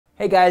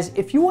Hey guys,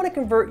 if you want to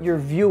convert your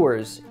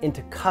viewers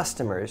into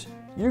customers,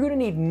 you're going to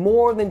need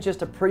more than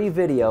just a pretty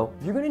video.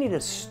 You're going to need a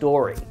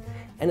story.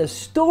 And a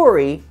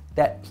story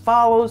that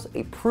follows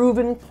a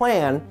proven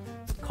plan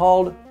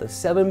called the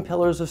 7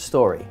 pillars of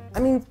story. I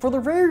mean, for the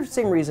very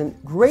same reason,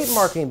 great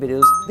marketing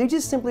videos, they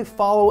just simply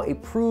follow a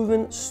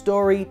proven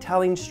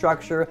storytelling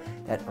structure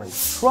that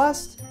earns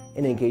trust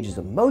and engages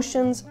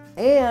emotions,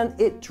 and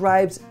it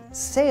drives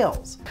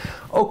sales.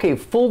 Okay,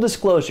 full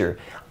disclosure,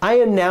 I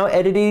am now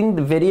editing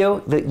the video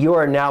that you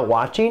are now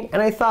watching,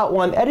 and I thought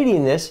while I'm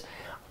editing this,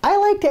 I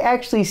like to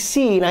actually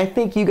see, and I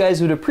think you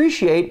guys would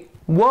appreciate,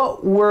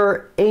 what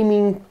we're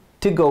aiming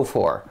to go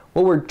for,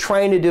 what we're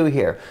trying to do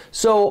here.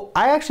 So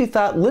I actually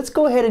thought, let's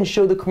go ahead and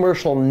show the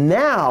commercial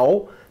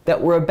now that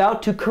we're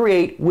about to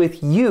create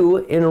with you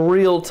in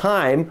real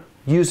time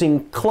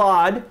using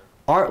Claude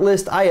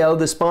AI,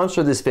 the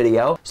sponsor of this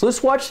video. So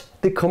let's watch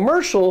the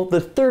commercial,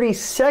 the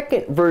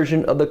 30-second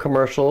version of the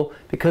commercial,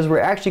 because we're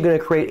actually going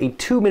to create a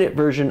 2-minute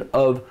version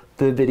of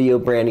the video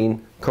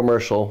branding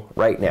commercial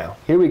right now.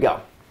 Here we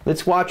go.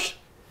 Let's watch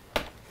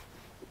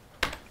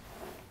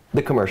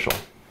the commercial.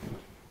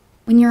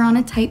 When you're on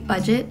a tight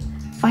budget,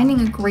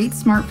 finding a great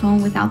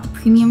smartphone without the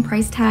premium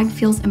price tag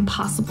feels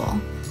impossible.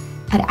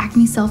 At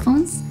Acme Cell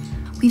Phones,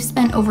 we've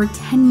spent over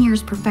 10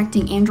 years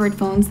perfecting Android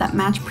phones that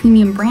match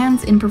premium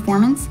brands in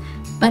performance,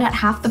 but at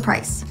half the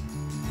price.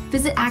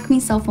 Visit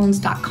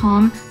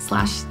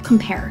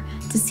acmecellphones.com/compare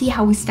to see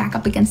how we stack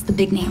up against the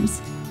big names.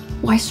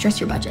 Why stress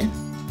your budget?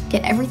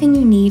 Get everything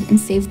you need and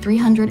save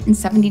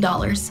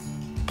 $370.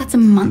 That's a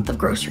month of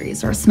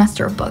groceries or a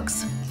semester of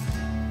books.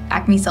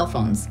 Acme Cell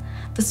Phones,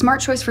 the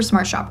smart choice for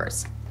smart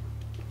shoppers.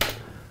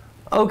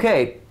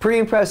 Okay, pretty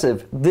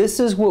impressive. This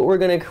is what we're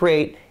going to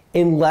create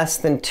in less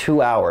than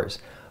 2 hours.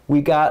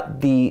 We got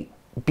the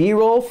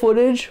B-roll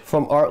footage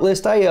from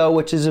Artlist.io,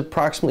 which is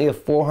approximately a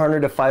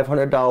 $400 to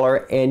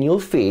 $500 annual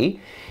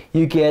fee.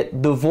 You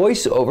get the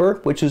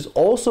voiceover, which is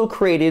also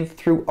created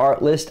through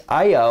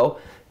Artlist.io.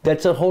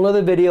 That's a whole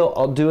other video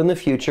I'll do in the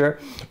future.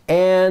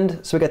 And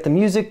so we got the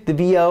music, the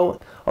VO.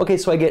 Okay,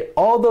 so I get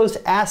all those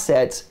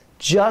assets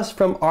just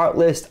from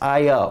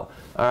Artlist.io.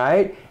 All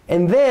right,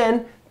 and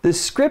then the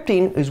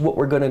scripting is what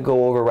we're going to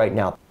go over right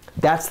now.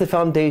 That's the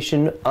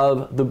foundation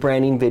of the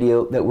branding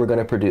video that we're going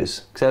to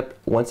produce. Except,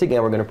 once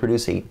again, we're going to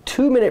produce a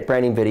 2-minute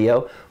branding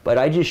video, but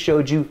I just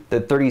showed you the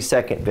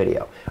 30-second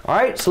video. All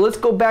right, so let's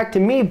go back to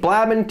me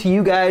blabbing to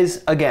you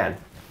guys again.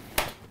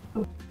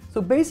 So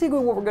basically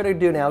what we're going to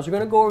do now is we're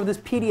going to go over this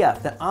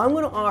PDF that I'm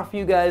going to offer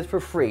you guys for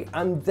free.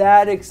 I'm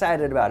that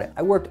excited about it.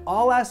 I worked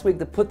all last week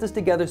to put this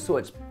together so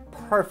it's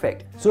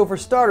perfect. So for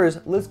starters,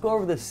 let's go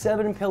over the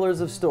 7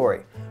 pillars of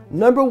story.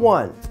 Number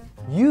 1,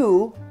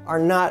 you are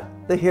not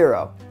the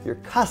hero. Your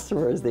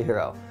customer is the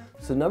hero.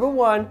 So number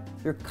 1,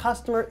 your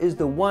customer is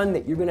the one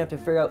that you're going to have to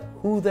figure out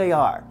who they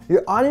are.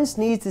 Your audience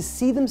needs to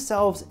see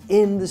themselves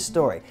in the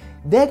story.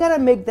 They got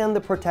to make them the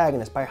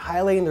protagonist by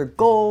highlighting their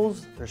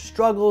goals, their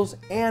struggles,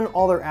 and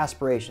all their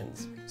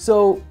aspirations.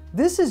 So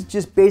this is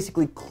just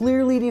basically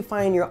clearly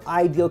define your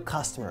ideal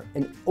customer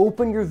and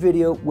open your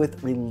video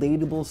with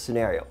relatable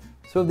scenario.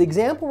 So the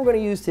example we're going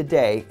to use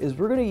today is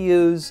we're going to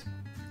use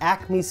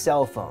Acme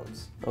Cell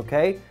Phones,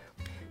 okay?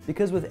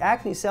 Because with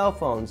Acme Cell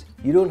Phones,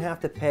 you don't have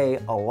to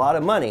pay a lot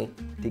of money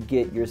to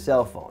get your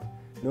cell phone.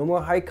 No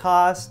more high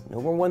cost,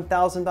 no more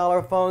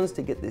 $1,000 phones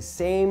to get the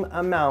same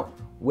amount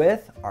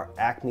with our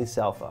Acme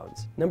Cell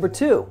Phones. Number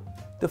 2,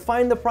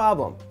 define the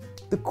problem.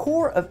 The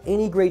core of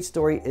any great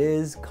story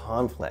is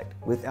conflict.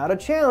 Without a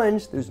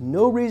challenge, there's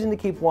no reason to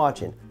keep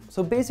watching.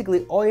 So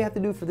basically, all you have to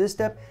do for this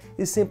step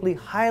is simply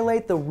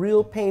highlight the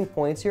real pain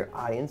points your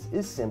audience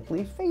is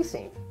simply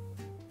facing.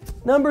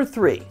 Number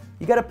 3,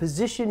 you got to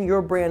position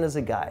your brand as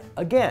a guide.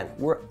 Again,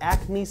 we're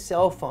Acme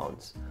Cell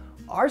Phones.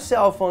 Our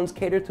cell phones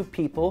cater to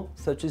people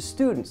such as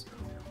students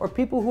or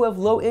people who have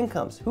low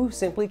incomes who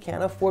simply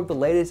can't afford the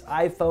latest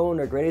iPhone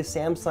or greatest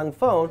Samsung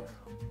phone.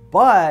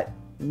 But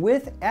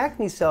with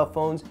Acme Cell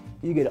Phones,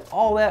 you get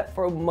all that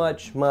for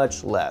much,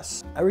 much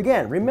less. And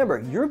again, remember,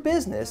 your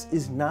business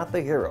is not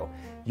the hero.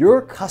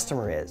 Your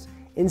customer is.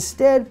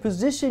 Instead,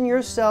 position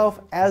yourself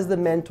as the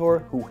mentor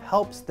who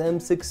helps them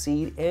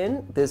succeed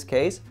in this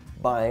case,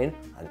 buying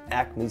an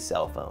Acme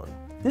cell phone.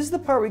 This is the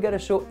part where you gotta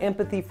show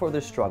empathy for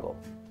their struggle.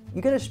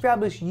 You gotta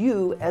establish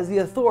you as the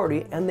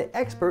authority and the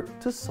expert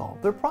to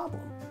solve their problem.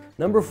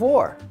 Number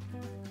 4,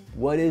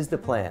 what is the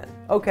plan?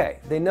 Okay,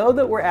 they know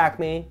that we're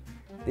Acme,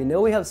 they know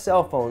we have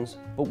cell phones,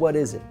 but what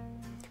is it?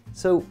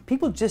 So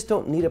people just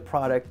don't need a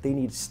product, they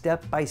need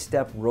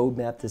step-by-step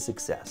roadmap to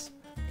success.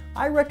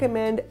 I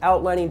recommend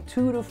outlining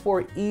 2 to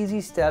 4 easy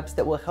steps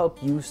that will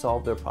help you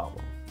solve their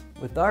problem.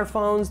 With our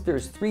phones,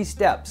 there's 3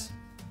 steps.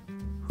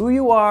 Who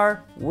you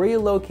are, where you're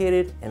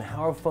located, and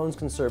how our phones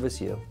can service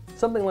you.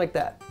 Something like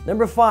that.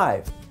 Number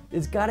 5,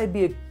 it's gotta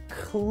be a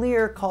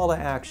clear call to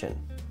action.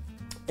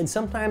 And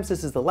sometimes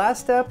this is the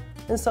last step,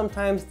 and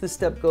sometimes this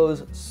step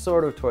goes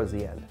sort of towards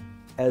the end.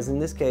 As in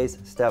this case,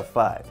 step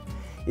 5.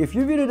 If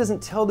your video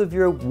doesn't tell the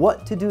viewer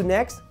what to do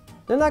next,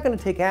 they're not gonna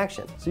take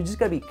action. So you just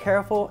gotta be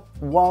careful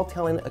while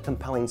telling a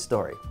compelling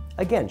story.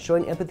 Again,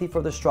 showing empathy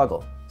for the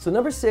struggle. So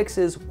number 6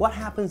 is, what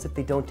happens if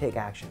they don't take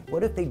action?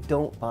 What if they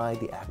don't buy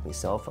the Acme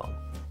cell phone?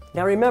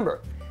 Now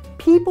remember,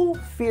 people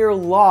fear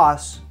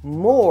loss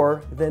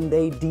more than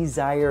they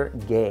desire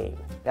gain.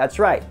 That's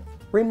right.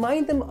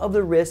 Remind them of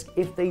the risk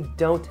if they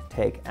don't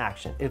take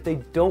action, if they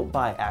don't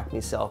buy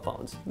Acme cell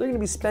phones. They're going to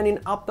be spending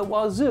up the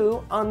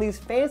wazoo on these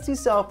fancy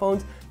cell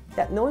phones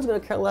that no one's going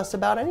to care less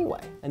about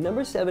anyway. And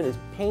number 7 is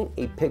paint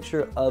a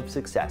picture of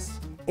success.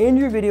 End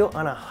your video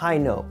on a high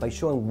note by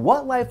showing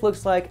what life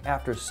looks like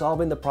after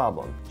solving the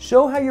problem.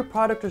 Show how your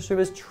product or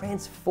service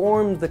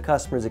transformed the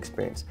customer's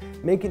experience,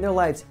 making their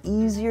lives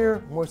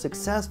easier, more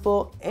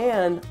successful,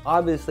 and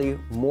obviously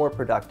more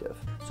productive.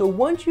 So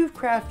once you've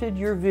crafted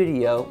your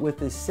video with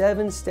the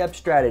 7-step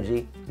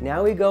strategy,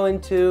 now we go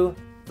into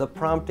the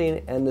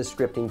prompting and the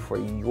scripting for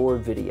your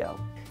video.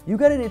 You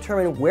got to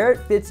determine where it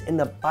fits in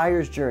the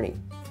buyer's journey.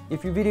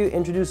 If your video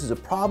introduces a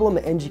problem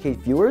and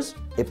educates viewers,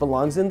 it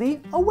belongs in the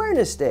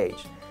awareness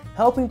stage,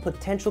 helping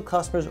potential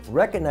customers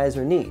recognize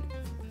their need.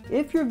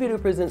 If your video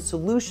presents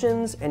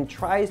solutions and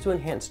tries to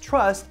enhance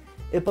trust,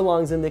 it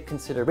belongs in the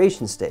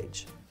consideration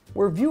stage,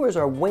 where viewers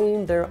are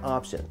weighing their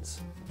options.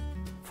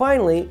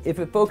 Finally, if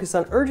it focuses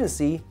on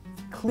urgency,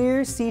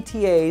 clear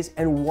CTAs,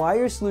 and why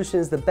your solution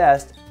is the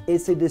best,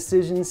 it's a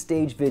decision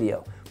stage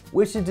video,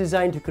 which is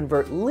designed to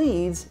convert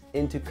leads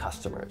into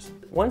customers.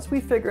 Once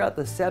we figure out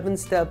the 7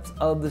 steps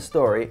of the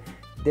story,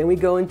 then we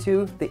go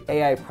into the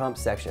AI prompt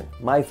section,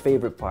 my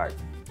favorite part.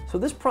 So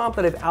this prompt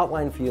that I've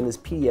outlined for you in this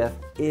PDF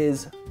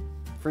is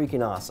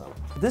freaking awesome.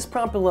 This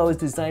prompt below is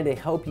designed to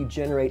help you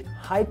generate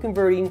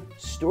high-converting,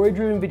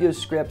 story-driven video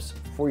scripts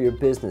for your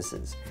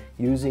businesses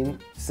using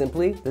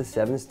simply the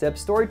 7-step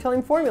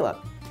storytelling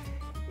formula.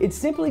 It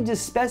simply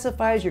just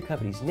specifies your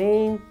company's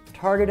name,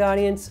 target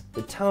audience,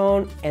 the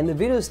tone, and the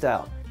video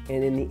style.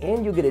 And in the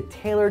end, you'll get a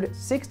tailored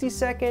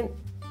 60-second,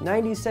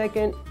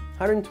 90-second,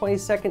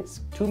 120-second,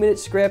 2-minute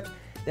script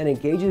that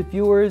engages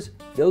viewers,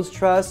 builds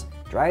trust,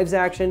 drives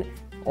action.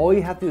 All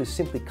you have to do is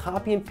simply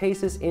copy and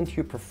paste this into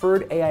your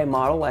preferred AI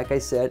model, like I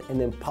said, and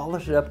then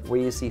polish it up where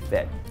you see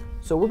fit.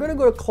 So we're going to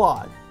go to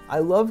Claude. I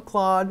love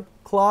Claude.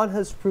 Claude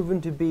has proven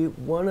to be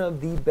one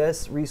of the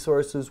best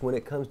resources when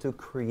it comes to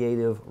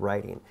creative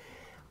writing.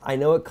 I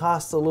know it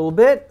costs a little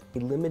bit, a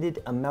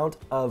limited amount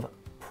of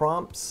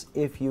prompts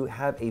if you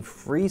have a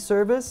free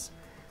service,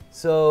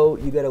 so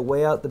you got to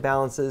weigh out the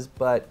balances,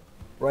 but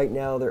right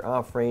now they're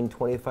offering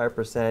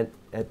 25%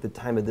 at the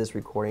time of this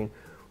recording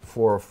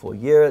for a full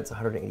year. It's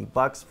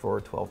 $180 for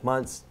 12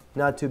 months.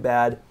 Not too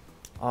bad.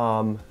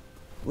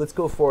 Let's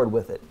go forward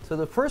with it. So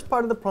the first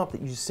part of the prompt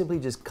that you simply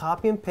just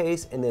copy and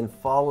paste and then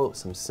follow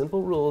some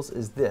simple rules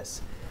is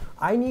this.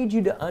 I need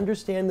you to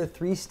understand the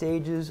 3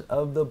 stages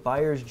of the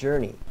buyer's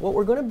journey. What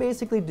we're going to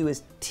basically do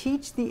is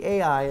teach the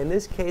AI, in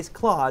this case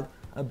Claude,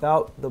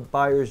 about the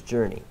buyer's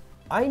journey.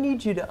 I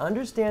need you to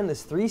understand the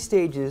 3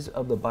 stages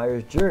of the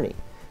buyer's journey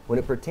when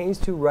it pertains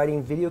to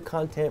writing video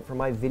content for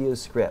my video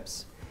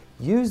scripts.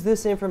 Use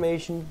this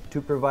information to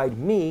provide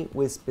me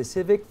with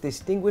specific,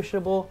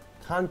 distinguishable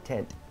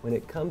content when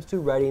it comes to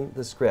writing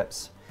the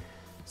scripts.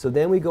 So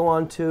then we go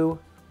on to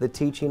the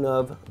teaching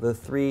of the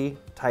 3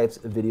 types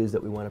of videos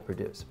that we want to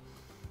produce.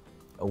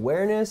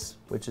 Awareness,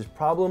 which is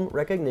problem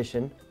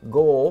recognition.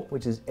 Goal,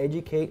 which is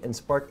educate and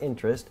spark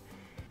interest.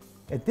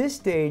 At this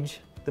stage,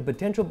 the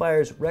potential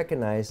buyers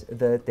recognize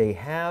that they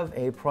have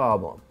a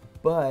problem,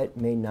 but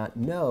may not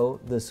know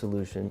the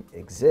solution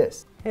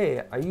exists.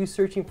 Hey, are you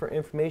searching for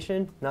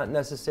information, not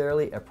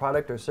necessarily a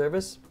product or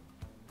service?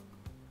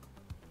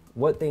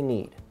 What they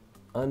need.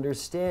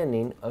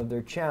 Understanding of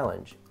their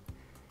challenge.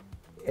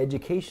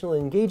 Educational,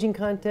 engaging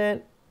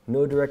content,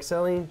 no direct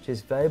selling,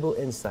 just valuable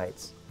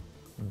insights.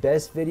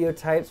 Best video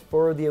types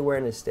for the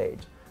awareness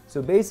stage.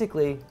 So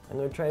basically, I'm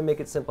going to try and make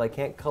it simple. I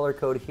can't color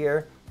code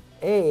here.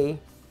 A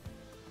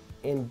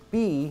and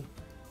B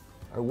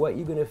are what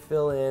you're going to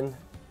fill in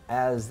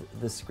as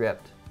the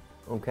script,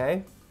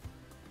 okay?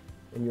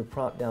 And your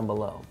prompt down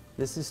below.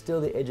 This is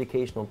still the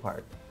educational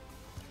part.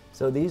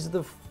 So these are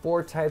the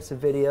 4 types of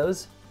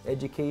videos: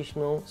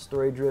 educational,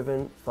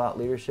 story-driven, thought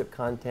leadership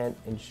content,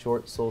 and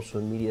short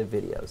social media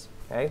videos,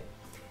 okay?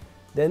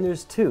 Then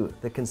there's 2,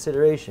 the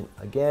consideration.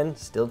 Again,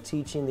 still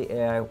teaching the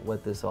AI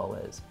what this all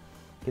is.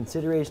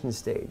 Consideration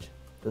stage,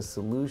 the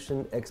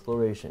solution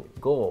exploration.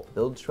 Goal,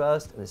 build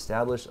trust and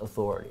establish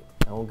authority.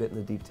 I won't get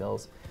into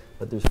details,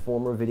 but there's 4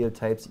 more video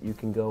types that you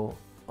can go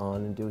on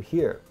and do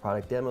here.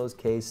 Product demos,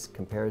 case,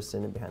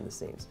 comparison, and behind the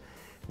scenes.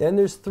 Then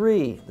there's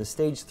 3, the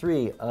stage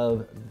 3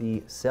 of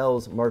the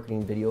sales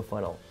marketing video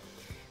funnel.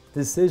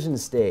 Decision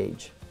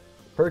stage,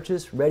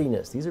 purchase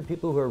readiness. These are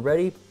people who are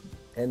ready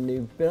and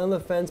they've been on the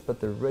fence, but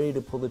they're ready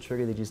to pull the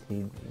trigger. They just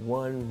need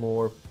one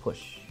more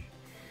push.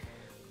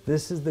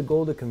 This is the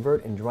goal to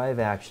convert and drive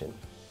action.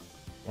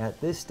 At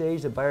this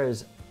stage, the buyer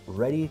is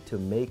ready to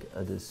make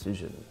a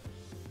decision.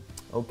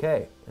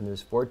 Okay, and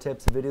there's 4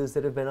 types of videos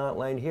that have been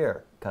outlined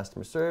here.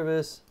 Customer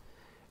service.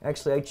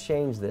 Actually, I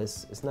changed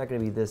this. It's not going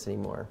to be this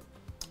anymore.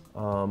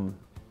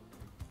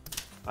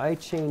 I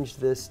changed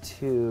this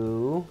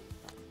to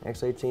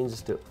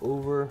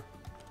overcoming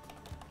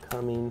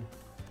Overcoming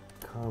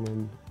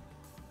common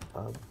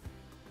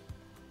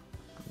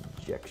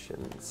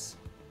objections.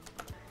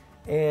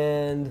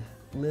 And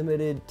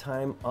limited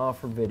time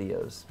offer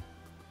videos.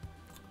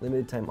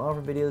 Limited time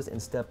offer videos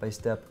and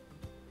step-by-step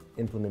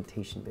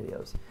implementation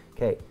videos.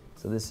 Okay,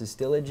 so this is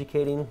still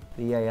educating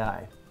the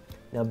AI.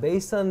 Now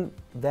based on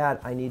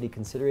that, I need a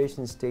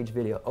consideration stage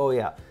video. Oh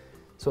yeah,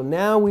 so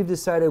now we've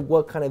decided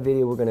what kind of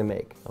video we're gonna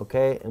make,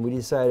 okay? And we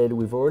decided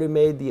we've already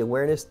made the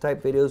awareness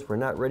type videos. We're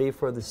not ready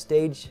for the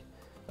stage,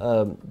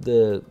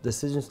 the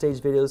decision stage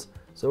videos.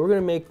 So we're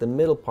gonna make the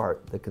middle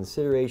part, the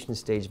consideration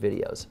stage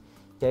videos.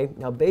 Okay,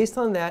 now based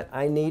on that,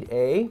 I need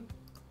you're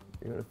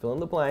gonna fill in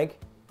the blank,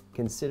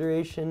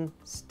 consideration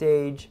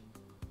stage,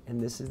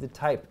 and this is the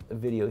type of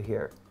video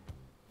here.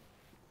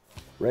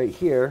 Right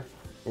here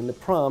in the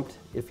prompt,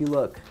 if you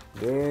look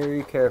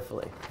very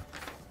carefully.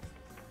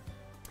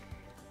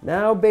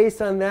 Now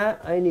based on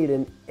that, I need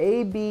an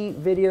A/B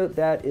video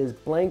that is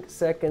blank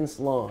seconds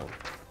long.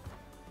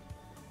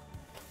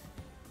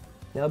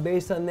 Now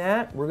based on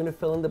that, we're gonna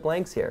fill in the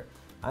blanks here.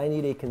 I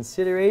need a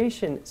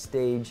consideration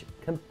stage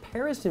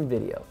comparison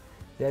video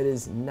that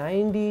is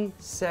 90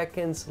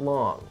 seconds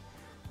long.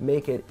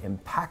 Make it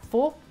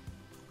impactful,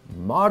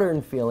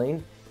 modern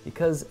feeling,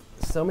 because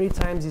so many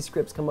times these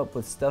scripts come up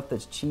with stuff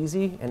that's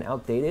cheesy and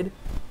outdated,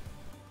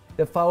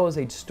 that follows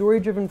a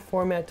story-driven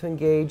format to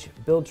engage,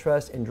 build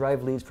trust, and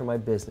drive leads for my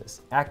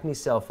business. Acme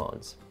Cell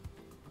Phones.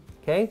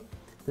 Okay?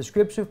 The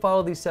script should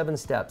follow these 7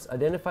 steps.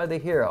 Identify the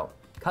hero,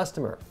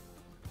 customer.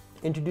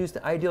 Introduce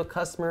the ideal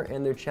customer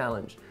and their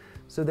challenge.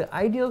 So the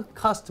ideal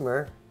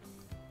customer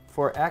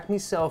for Acme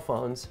Cell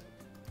Phones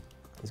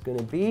is going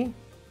to be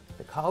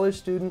a college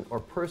student or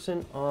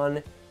person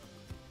on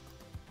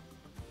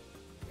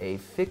a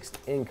fixed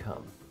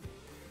income.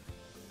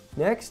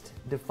 Next,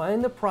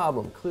 define the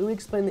problem. Clearly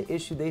explain the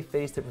issue they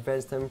face that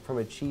prevents them from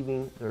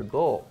achieving their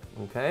goal,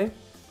 okay?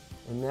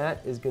 And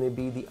that is going to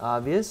be the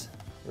obvious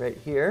right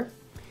here.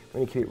 We're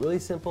going to keep it really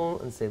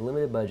simple and say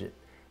limited budget.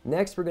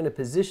 Next, we're going to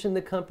position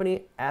the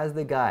company as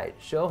the guide.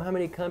 Show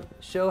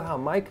how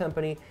my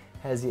company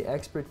has the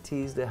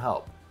expertise to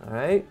help, all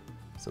right?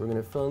 So we're going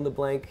to fill in the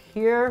blank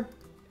here,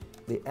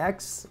 the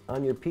X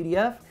on your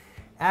PDF.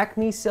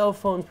 Acme Cell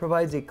Phones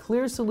provides a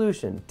clear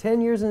solution.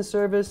 10 years in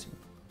service,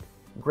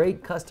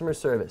 great customer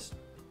service.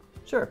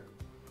 Sure,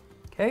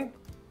 okay?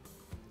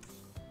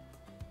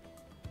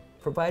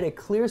 Provide a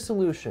clear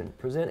solution.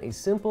 Present a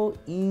simple,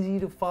 easy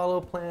to follow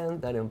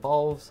plan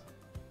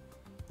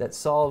that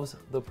solves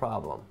the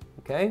problem,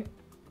 okay?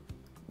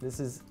 This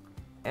is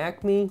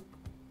Acme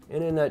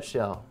in a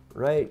nutshell,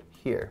 right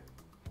here.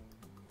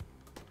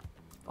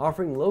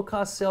 Offering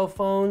low-cost cell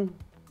phone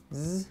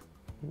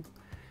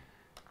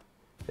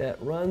that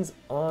runs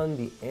on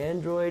the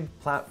Android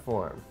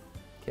platform,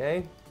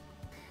 okay?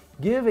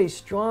 Give a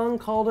strong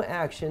call to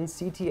action,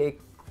 CTA,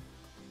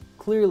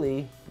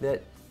 clearly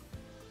that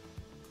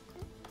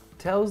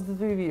tells the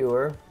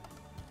viewer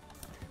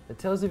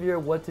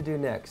what to do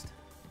next.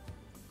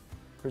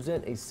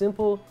 Present a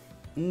simple,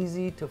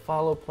 easy to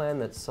follow plan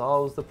that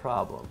solves the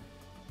problem.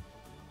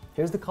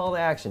 Here's the call to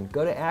action.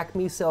 Go to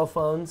Acme Cell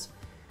Phones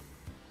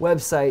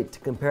website to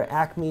compare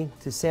Acme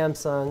to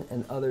Samsung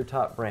and other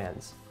top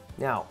brands.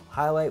 Now,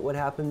 highlight what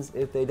happens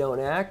if they don't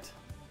act.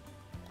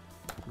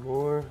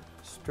 More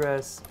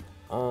stress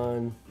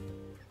on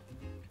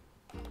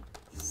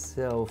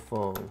cell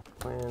phone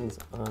plans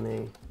on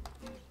a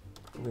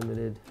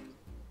limited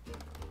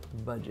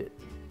budget.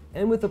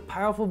 And with a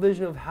powerful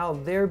vision of how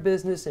their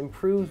business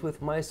improves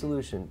with my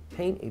solution,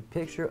 paint a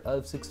picture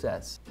of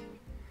success.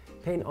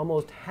 Paint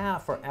almost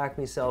half for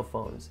Acme Cell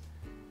Phones.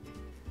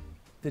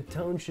 The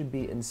tone should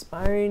be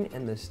inspiring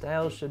and the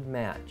style should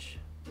match.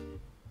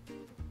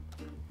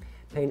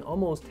 Paint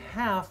almost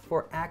half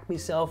for Acme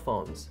Cell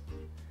Phones.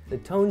 The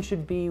tone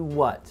should be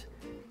what?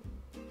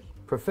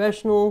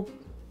 Professional,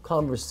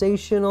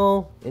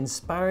 conversational,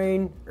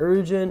 inspiring,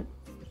 urgent,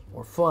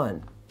 or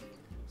fun.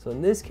 So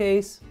in this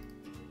case,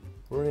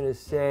 we're going to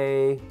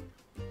say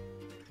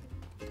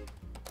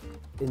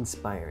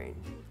inspiring.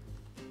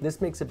 This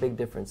makes a big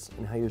difference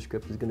in how your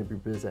script is going to be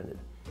presented,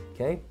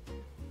 okay?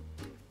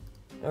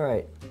 All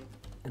right,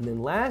 and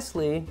then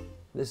lastly,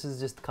 this is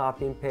just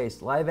copy and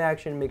paste. Live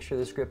action, make sure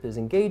the script is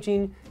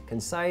engaging,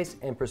 concise,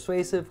 and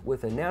persuasive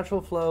with a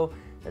natural flow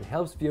that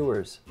helps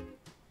viewers.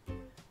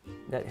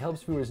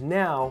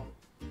 Now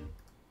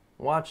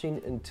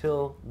watching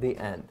until the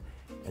end.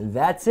 And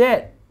that's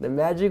it, the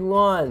magic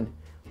wand,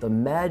 the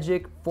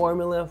magic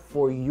formula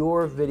for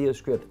your video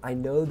script. I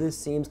know this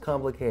seems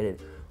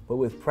complicated, but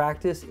with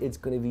practice, it's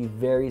going to be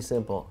very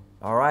simple.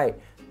 All right,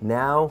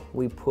 now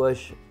we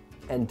push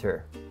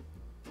enter,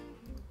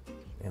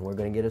 and we're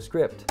going to get a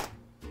script.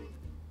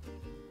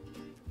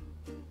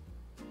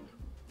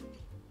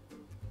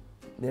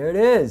 There it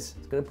is.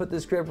 It's going to put the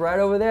script right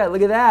over there.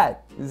 Look at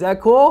that. Is that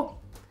cool?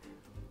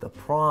 The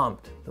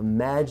prompt, the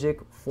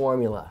magic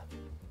formula.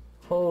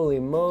 Holy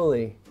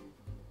moly.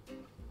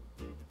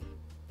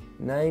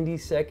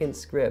 90-second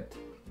script.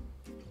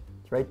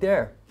 It's right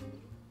there.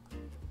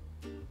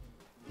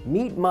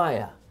 Meet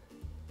Maya,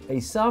 A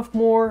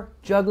sophomore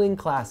juggling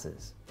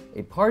classes,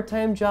 a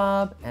part-time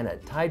job, and a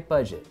tight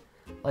budget.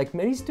 Like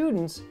many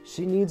students,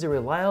 she needs a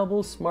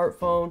reliable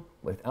smartphone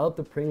without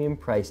the premium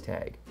price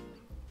tag,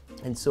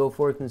 and so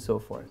forth and so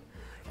forth.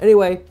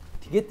 Anyway,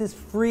 to get this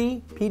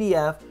free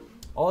PDF,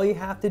 all you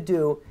have to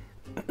do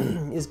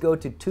is go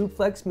to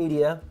Tubeflex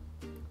Media,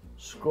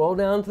 scroll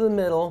down to the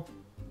middle,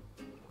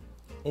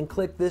 and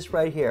click this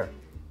right here,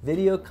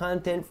 Video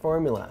Content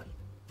Formula.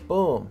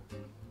 Boom.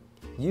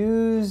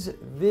 Use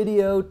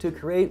video to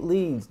create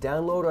leads.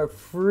 Download our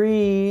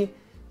free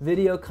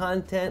video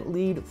content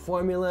lead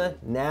formula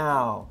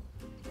now.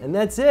 And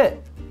that's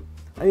it.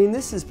 I mean,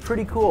 this is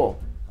pretty cool.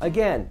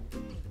 Again,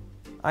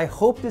 I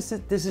hope this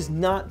is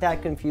not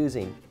that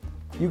confusing.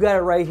 You got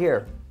it right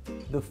here.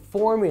 The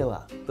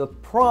formula, the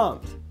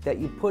prompt that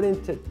you put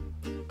into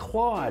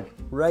Claude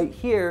right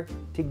here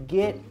to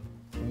get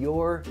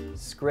your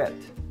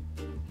script.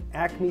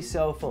 Acme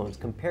cell phones,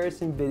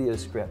 comparison video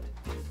script.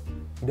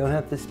 You don't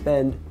have to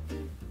spend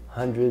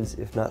hundreds,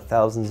 if not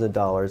thousands of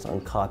dollars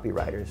on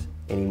copywriters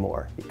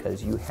anymore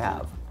because you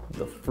have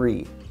the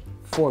free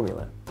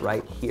formula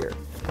right here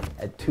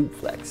at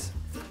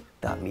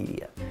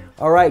tubeflex.media.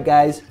 All right,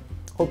 guys,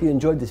 hope you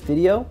enjoyed this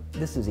video.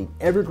 This is an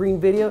evergreen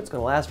video. It's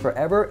going to last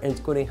forever, and it's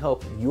going to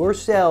help your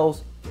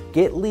sales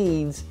get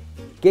leads,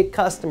 get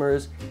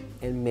customers,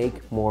 and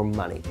make more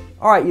money.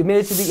 All right, you've made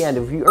it to the end.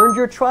 If you earned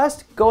your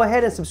trust, go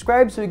ahead and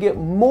subscribe so you get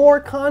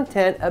more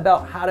content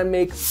about how to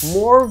make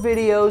more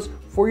videos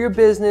for your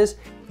business.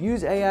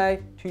 Use AI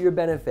to your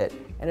benefit.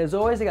 And as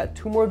always, I got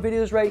 2 more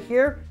videos right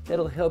here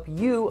that'll help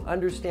you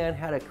understand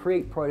how to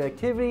create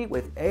productivity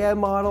with AI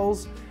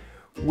models,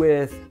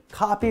 with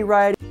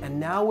copywriting, and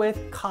now with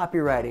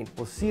copywriting.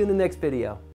 We'll see you in the next video.